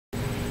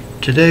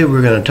Today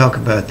we're going to talk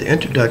about the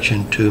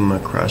introduction to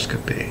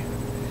microscopy.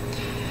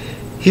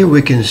 Here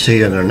we can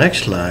see on our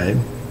next slide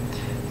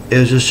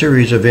is a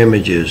series of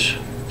images.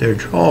 They're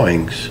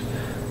drawings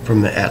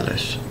from the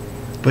atlas,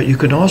 but you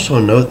can also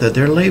note that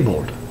they're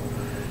labeled.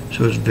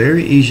 So it's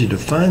very easy to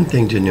find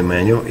things in your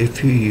manual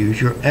if you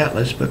use your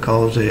atlas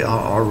because they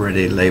are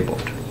already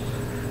labeled.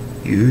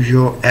 Use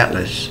your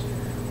atlas.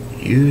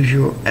 Use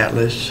your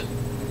atlas.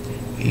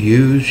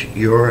 Use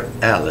your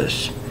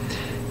atlas.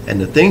 And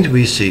the things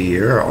we see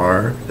here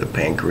are the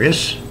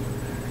pancreas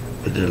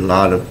with a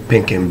lot of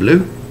pink and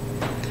blue,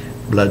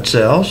 blood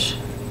cells,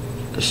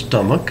 the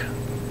stomach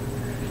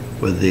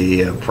with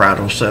the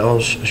parietal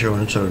cells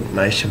showing so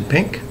nice and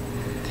pink,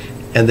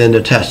 and then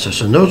the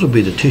testis. And those will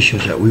be the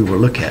tissues that we will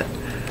look at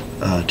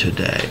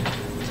today.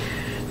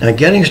 Now,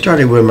 getting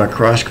started with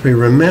microscopy,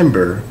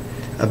 remember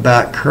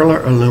about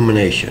color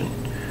illumination.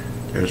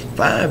 There's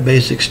 5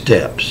 basic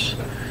steps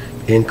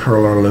in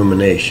color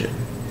illumination.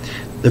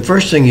 The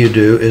first thing you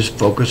do is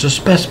focus a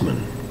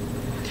specimen.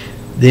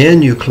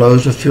 Then you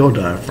close the field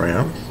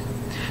diaphragm.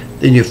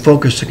 Then you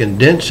focus the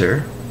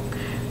condenser.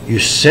 You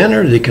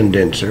center the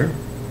condenser.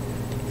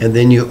 And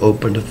then you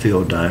open the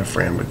field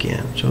diaphragm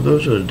again. So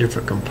those are the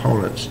different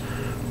components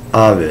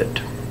of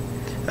it.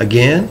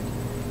 Again,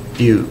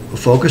 you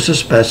focus a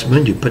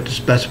specimen. You put the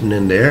specimen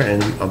in there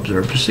and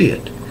observe to see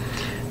it.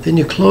 Then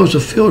you close the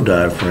field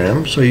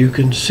diaphragm so you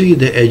can see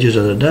the edges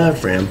of the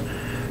diaphragm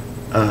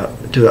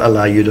to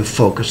allow you to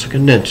focus the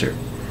condenser.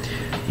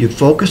 You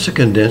focus the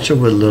condenser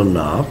with a little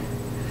knob,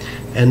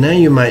 and now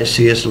you might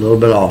see it's a little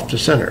bit off the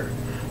center.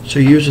 So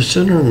use the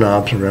center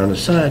knobs around the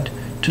side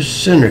to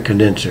center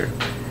condenser.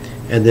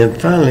 And then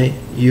finally,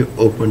 you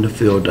open the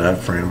field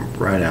diaphragm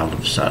right out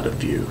of sight of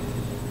view.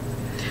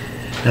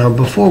 Now,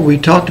 before we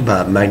talked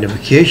about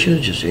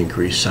magnification, just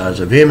increased size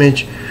of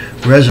image,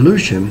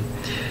 resolution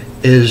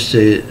is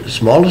the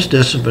smallest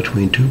distance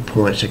between 2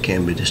 points that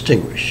can be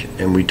distinguished.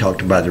 And we talked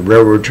about the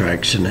railroad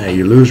tracks and how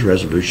you lose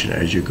resolution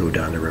as you go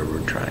down the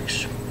railroad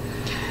tracks.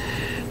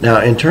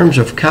 Now, in terms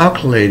of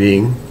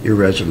calculating your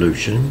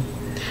resolution,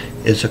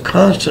 it's a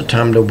constant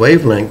time the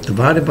wavelength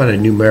divided by the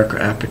numerical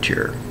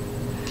aperture.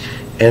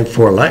 And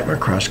for light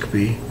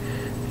microscopy,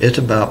 it's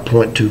about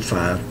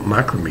 0.25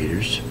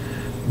 micrometers.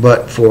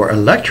 But for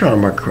electron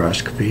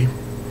microscopy,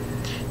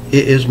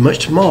 it is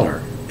much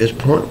smaller. It's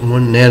 0.1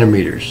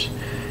 nanometers.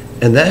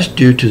 And that's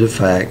due to the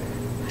fact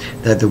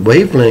that the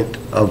wavelength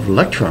of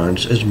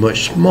electrons is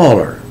much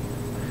smaller.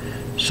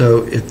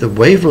 So if the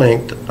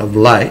wavelength of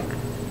light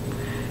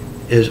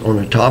is on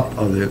the top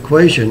of the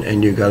equation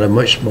and you've got a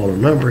much smaller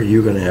number,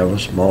 you're going to have a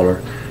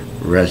smaller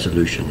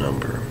resolution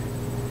number.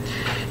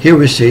 Here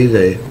we see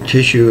the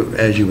tissue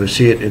as you would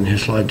see it in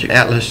histologic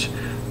atlas,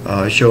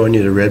 showing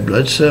you the red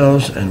blood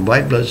cells and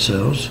white blood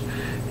cells.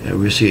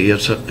 We see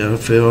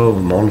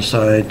eosinophil,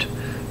 monocyte,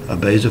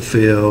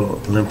 basophil,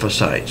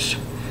 lymphocytes.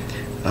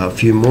 A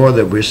few more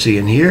that we're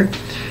seeing here,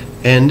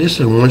 and this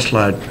is one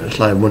slide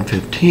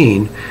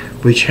 115,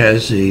 which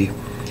has the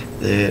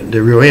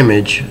real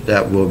image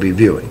that we'll be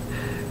viewing.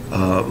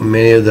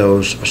 Many of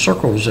those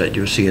circles that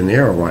you'll see in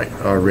there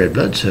are red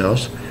blood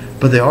cells,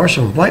 but there are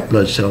some white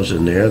blood cells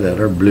in there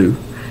that are blue,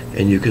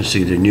 and you can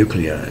see the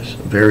nuclei.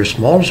 The very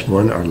smallest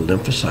one are the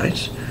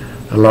lymphocytes.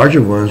 The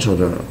larger ones are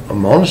the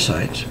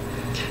monocytes,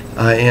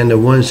 and the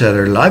ones that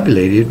are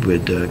lobulated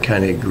with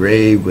kind of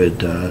gray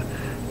with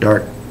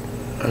dark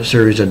a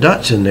series of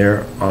dots in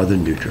there are the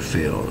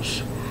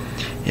neutrophils.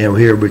 And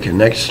here we can,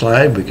 next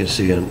slide, we can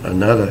see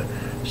another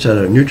set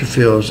of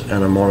neutrophils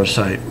and a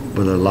monocyte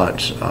with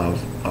lots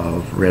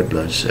of red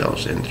blood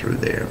cells in through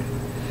there.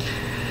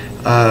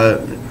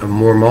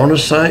 More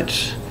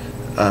monocytes,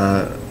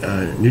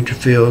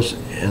 neutrophils,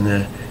 and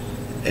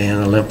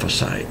a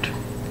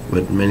lymphocyte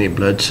with many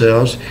blood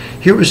cells.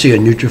 Here we see a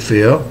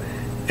neutrophil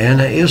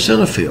and an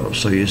eosinophil.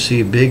 So you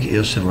see big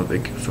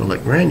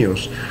eosinophilic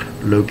granules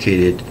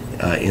located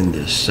in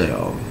this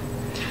cell.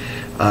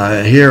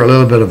 Here a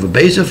little bit of a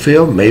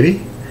basophil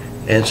maybe,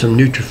 and some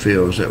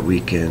neutrophils that we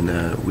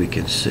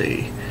can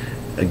see.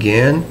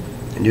 Again,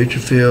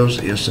 neutrophils,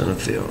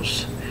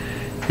 eosinophils.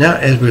 Now,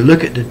 as we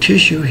look at the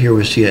tissue, here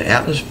we see an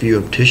atlas view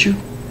of tissue,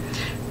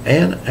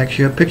 and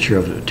actually a picture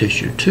of the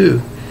tissue too,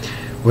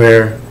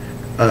 where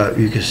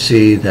you can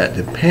see that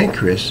the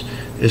pancreas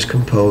is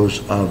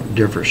composed of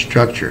different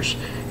structures.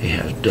 It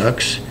has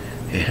ducts,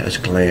 it has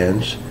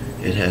glands,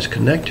 it has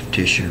connective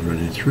tissue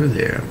running through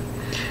there.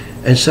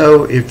 And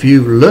so if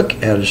you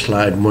look at a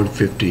slide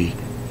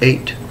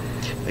 158,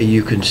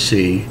 you can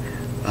see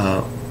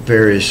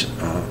various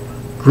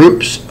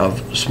groups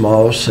of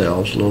small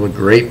cells, little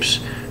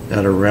grapes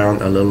that are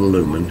around a little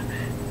lumen,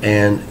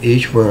 and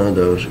each one of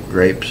those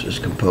grapes is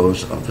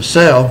composed of a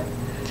cell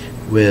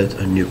with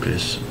a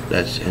nucleus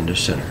that's in the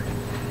center.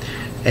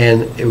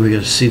 And we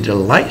can see the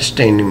light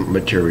staining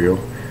material,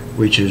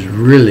 which is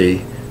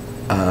really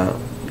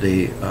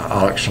the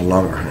Alex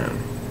Langerhans.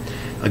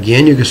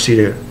 Again, you can see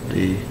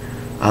the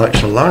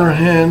Alex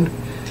Langerhans,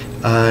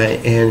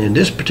 and in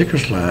this particular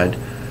slide,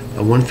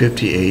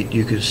 158,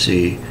 you can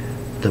see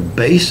the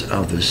base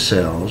of the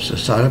cells, the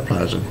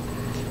cytoplasm,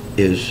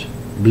 is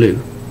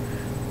blue.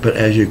 But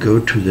as you go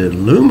to the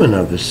lumen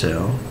of the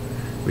cell,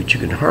 which you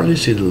can hardly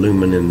see the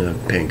lumen in the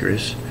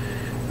pancreas,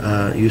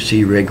 you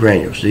see red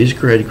granules.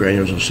 These red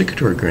granules are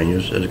secretory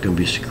granules that are going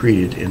to be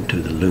secreted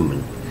into the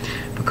lumen,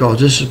 because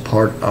this is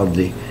part of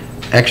the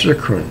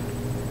exocrine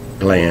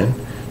gland,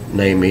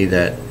 namely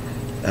that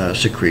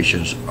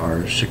secretions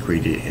are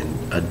secreted in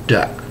a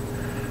duct,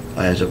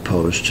 as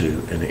opposed to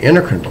in the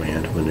endocrine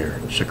gland when they're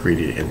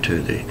secreted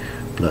into the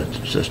blood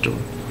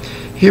system.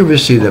 Here we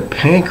see the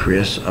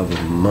pancreas of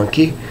a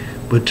monkey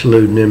with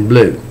toluidin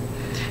blue.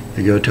 If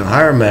you go to a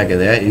higher mag of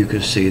that, you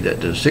can see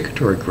that the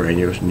secretory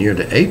granules near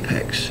the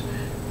apex,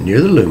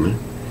 near the lumen,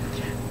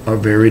 are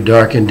very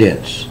dark and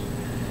dense.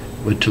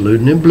 With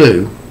toluidin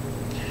blue,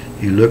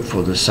 you look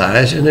for the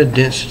size and the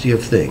density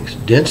of things.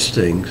 Dense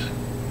things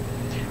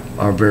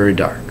are very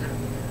dark,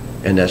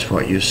 and that's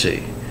what you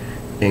see.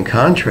 In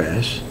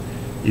contrast,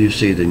 you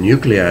see the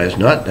nuclei is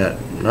not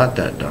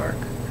that dark,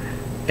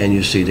 and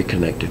you see the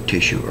connective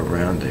tissue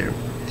around there.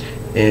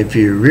 And if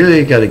you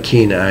really got a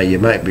keen eye, you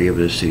might be able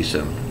to see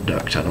some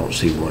ducts. I don't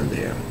see one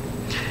there.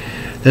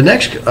 The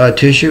next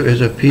tissue is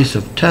a piece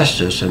of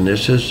testis, and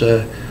this is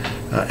an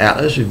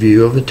atlas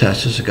view of the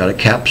testis. It's got a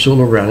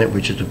capsule around it,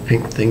 which is the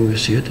pink thing we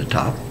see at the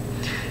top.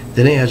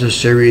 Then it has a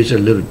series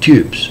of little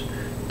tubes.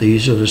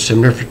 These are the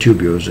seminal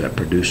tubules that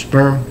produce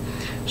sperm.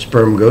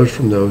 Sperm goes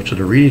from those to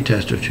the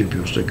retestal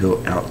tubules that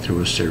go out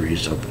through a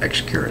series of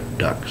excurrent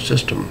duct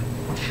system.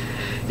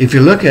 If you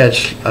look at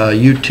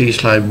UT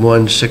slide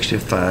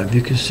 165,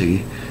 you can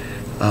see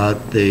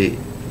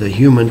the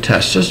human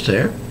testis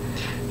there.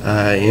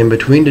 In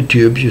between the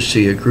tubes, you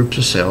see a group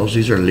of cells.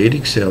 These are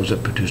Leydig cells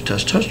that produce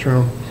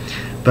testosterone.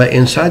 But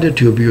inside the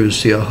tube, you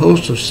see a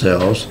host of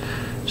cells,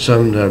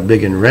 some that are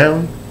big and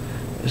round,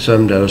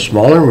 some that are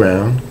small and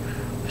round,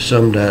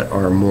 some that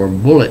are more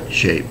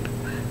bullet-shaped,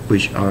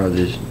 which are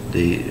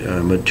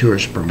the mature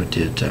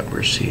spermatids that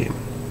we're seeing.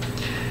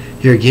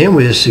 Here again,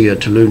 we see a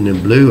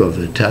toluidin blue of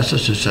the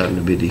testis. This happens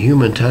to be the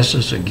human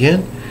testis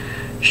again,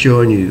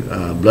 showing you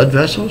blood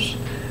vessels,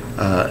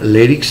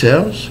 Leydig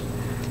cells,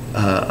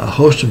 a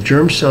host of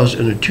germ cells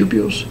in the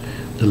tubules,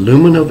 the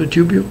lumen of the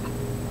tubule,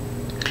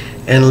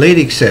 and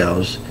Leydig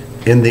cells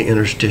in the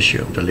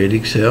interstitium. The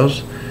Leydig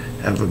cells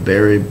have a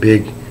very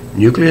big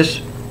nucleus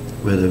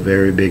with a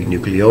very big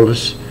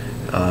nucleolus,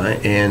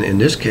 and in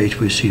this case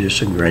we see there's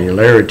some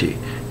granularity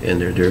in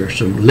there. There's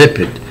some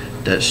lipid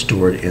that's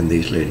stored in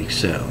these Leydig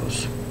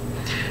cells.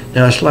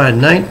 Now slide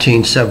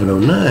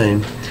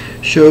 19709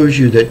 shows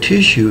you that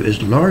tissue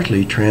is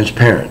largely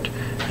transparent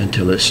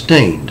until it's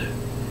stained.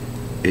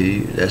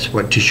 That's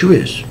what tissue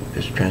is.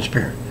 It's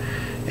transparent.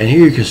 And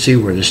here you can see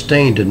where the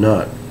stain did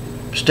not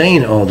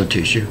stain all the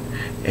tissue,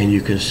 and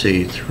you can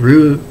see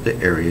through the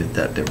area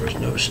that there was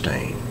no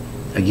stain.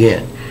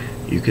 Again,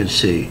 you can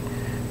see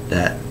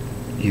that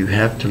you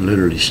have to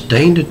literally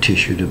stain the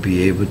tissue to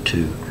be able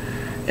to,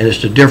 and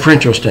it's the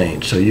differential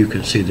stain, so you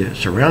can see the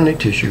surrounding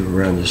tissue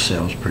around the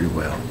cells pretty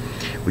well,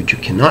 which you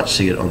cannot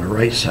see it on the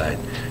right side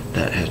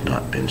that has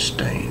not been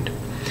stained.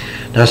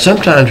 Now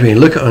sometimes when you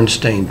look at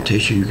unstained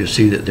tissue, you can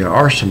see that there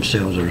are some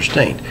cells that are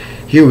stained.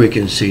 Here we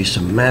can see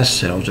some mast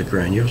cells or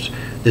granules.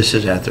 This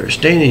is after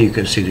staining. You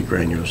can see the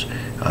granules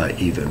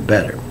even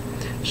better.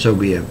 So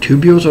we have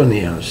tubules on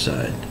the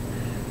outside,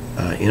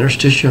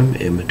 interstitium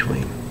in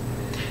between.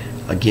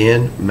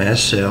 Again,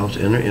 mast cells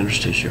in the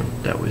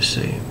interstitium that we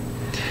see.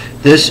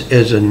 This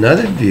is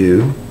another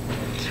view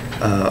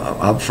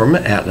from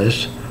an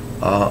atlas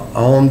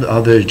on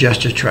the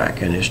digestive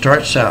tract, and it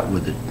starts out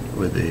with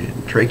the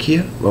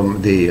trachea,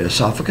 the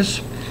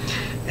esophagus,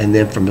 and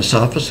then from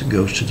esophagus it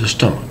goes to the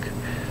stomach.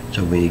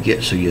 So when you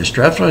have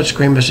streptococcus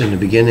squamous in the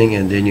beginning,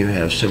 and then you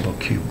have simple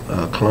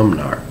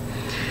columnar.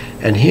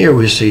 And here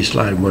we see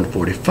slide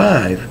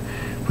 145,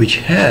 which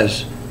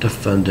has the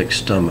fundic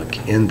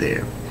stomach in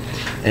there.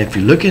 And if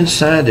you look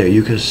inside there,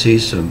 you can see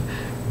some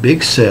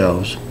big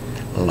cells,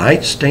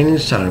 light staining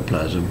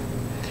cytoplasm,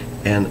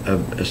 and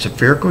a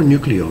spherical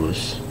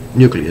nucleus,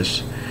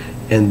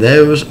 and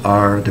those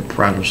are the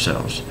parietal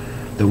cells.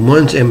 The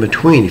ones in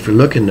between, if you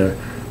look in the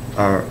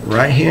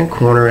right-hand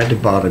corner at the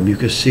bottom, you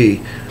can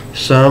see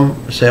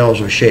some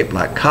cells are shaped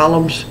like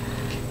columns,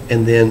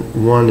 and then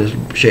one is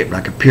shaped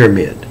like a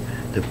pyramid.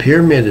 The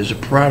pyramid is a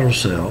parietal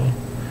cell,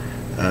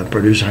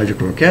 produce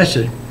hydrochloric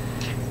acid,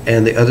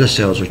 and the other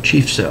cells are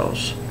chief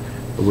cells,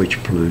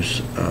 which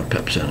produce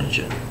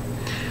pepsinogen.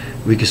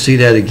 We can see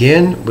that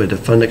again with the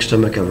fundic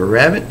stomach of a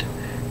rabbit,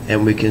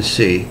 and we can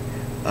see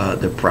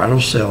the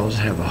parietal cells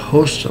have a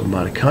host of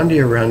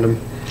mitochondria around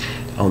them.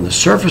 On the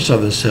surface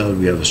of the cell,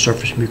 we have the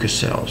surface mucus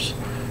cells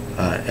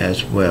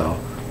as well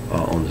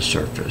on the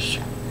surface.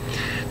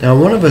 Now,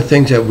 one of the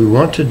things that we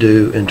want to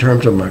do in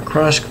terms of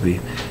microscopy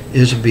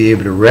is to be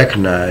able to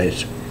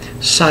recognize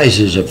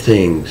sizes of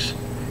things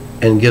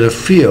and get a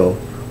feel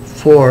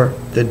for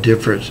the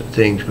different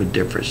things with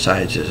different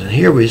sizes. And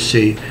here we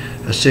see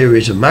a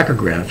series of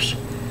micrographs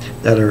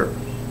that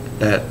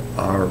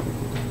are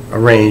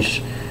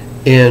arranged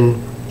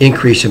in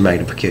increase in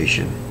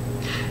magnification.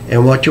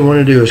 And what you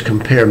want to do is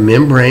compare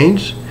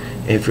membranes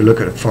And if you look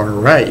at the far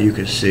right, you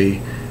can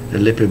see the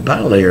lipid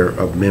bilayer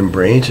of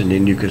membranes, and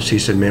then you can see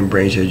some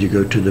membranes as you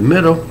go to the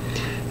middle.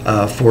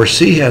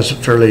 4C has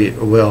fairly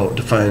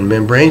well-defined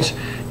membranes,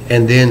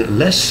 and then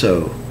less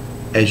so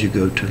as you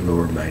go to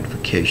lower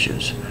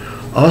magnifications.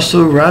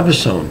 Also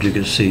ribosomes, you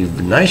can see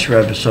nice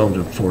ribosomes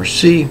in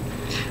 4C,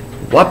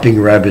 whopping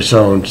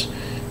ribosomes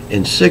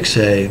in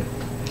 6A,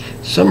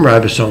 some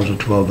ribosomes in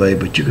 12A,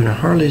 but you can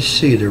hardly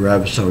see the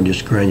ribosome,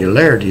 just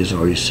granularity is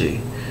all you see.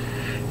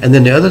 And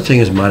then the other thing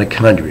is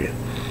mitochondria.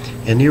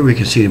 And here we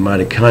can see the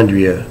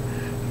mitochondria.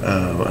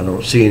 I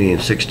don't see any in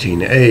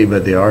 16A,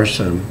 but there are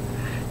some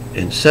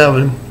in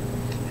 7.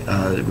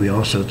 We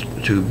also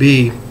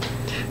 2B.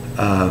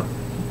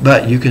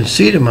 But you can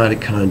see the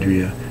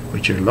mitochondria,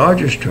 which are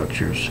larger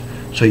structures.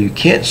 So you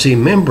can't see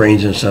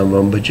membranes in some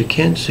of them, but you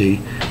can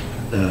see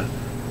the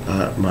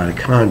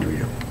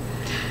mitochondria.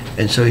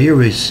 And so here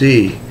we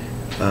see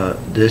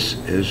this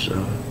is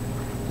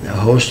a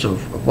host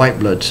of white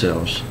blood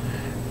cells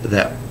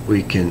that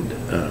we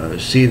can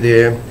see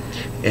there.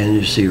 And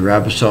you see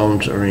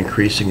ribosomes are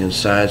increasing in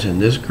size in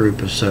this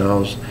group of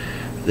cells.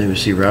 Then we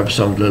see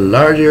ribosomes a little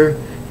larger,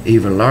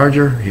 even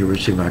larger. Here we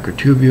see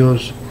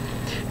microtubules,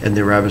 and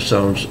the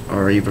ribosomes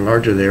are even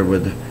larger there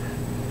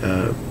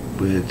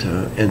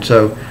and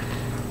so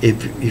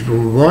if we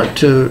want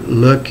to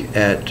look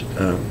at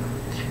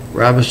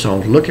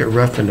ribosomes, look at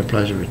rough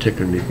endoplasmic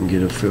reticulum. You can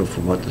get a feel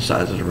for what the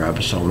size of the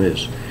ribosome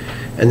is.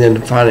 And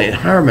then finally, at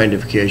higher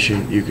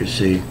magnification, you can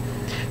see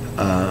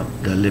the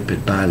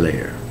lipid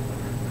bilayer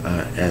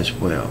as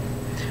well.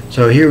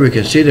 So here we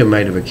can see the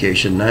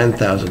magnification,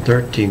 9,000,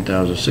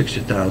 13,000,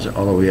 60,000,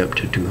 all the way up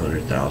to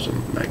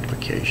 200,000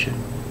 magnification.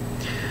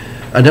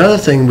 Another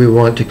thing we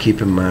want to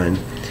keep in mind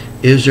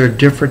is there are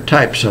different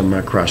types of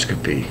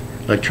microscopy,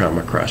 electron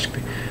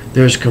microscopy.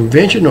 There's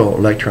conventional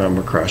electron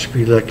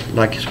microscopy, like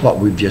what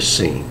we've just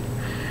seen,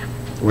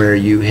 where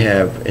you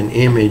have an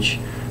image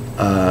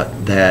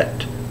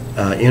that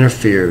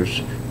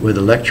interferes with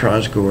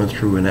electrons going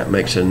through, and that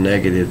makes a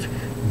negative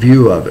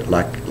view of it,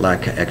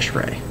 like an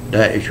X-ray.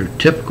 That is your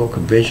typical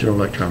conventional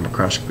electron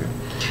microscopy.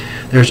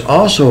 There's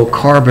also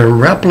carbon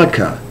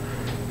replica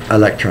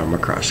electron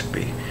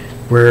microscopy,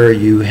 where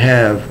you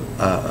have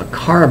a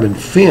carbon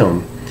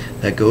film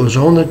that goes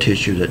on the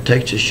tissue that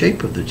takes the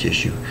shape of the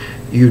tissue.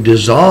 You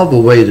dissolve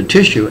away the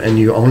tissue, and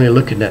you're only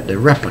looking at the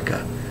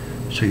replica.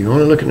 So you're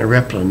only looking at the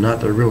replica, not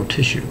the real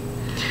tissue.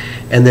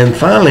 And then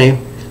finally,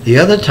 the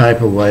other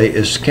type of way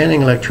is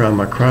scanning electron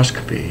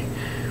microscopy,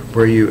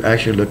 where you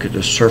actually look at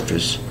the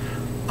surface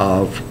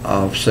of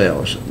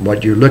cells.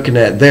 What you're looking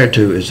at there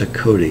too is a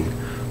coating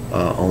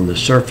on the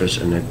surface,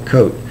 and the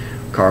coat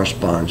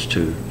corresponds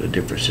to the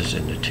differences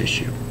in the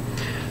tissue.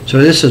 So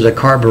this is a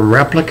carbon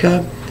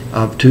replica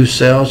of two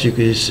cells. You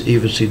can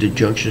even see the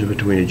junctions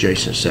between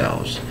adjacent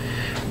cells.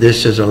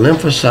 This is a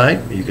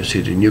lymphocyte. You can see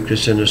the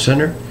nucleus in the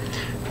center,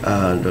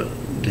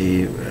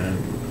 the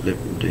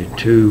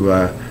two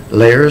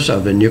layers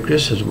of the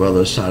nucleus, as well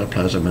as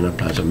cytoplasm and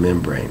endoplasm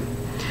membrane.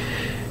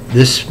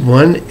 This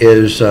one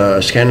is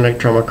scanning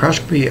electron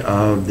microscopy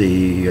of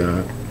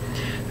the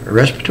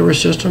respiratory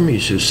system. You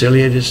see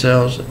ciliated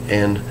cells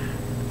and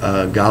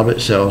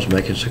goblet cells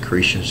making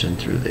secretions in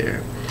through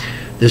there.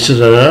 This is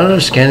another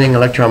scanning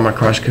electron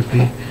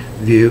microscopy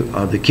view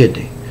of the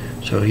kidney.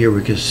 So here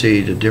we can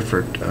see the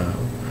different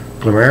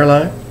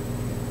glomeruli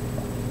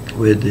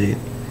with the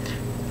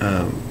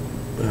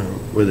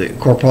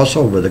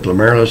corpuscle, with the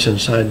glomerulus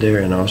inside there,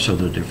 and also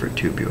the different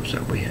tubules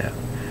that we have.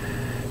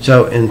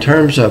 So in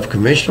terms of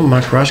conventional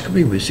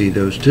microscopy, we see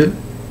those two.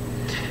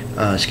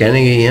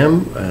 Scanning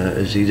EM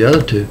is these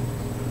other two,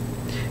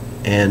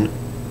 and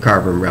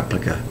carbon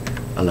replica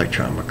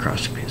electron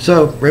microscopy.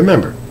 So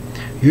remember,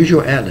 use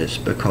your atlas,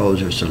 because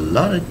there's a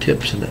lot of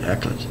tips in the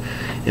atlas.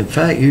 In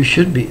fact, you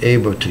should be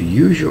able to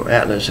use your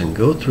atlas and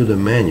go through the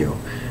manual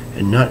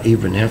and not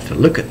even have to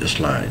look at the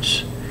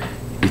slides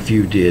if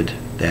you did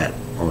that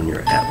on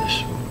your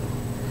atlas.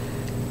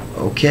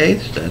 Okay,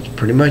 that's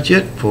pretty much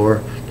it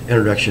for the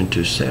introduction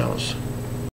to cells.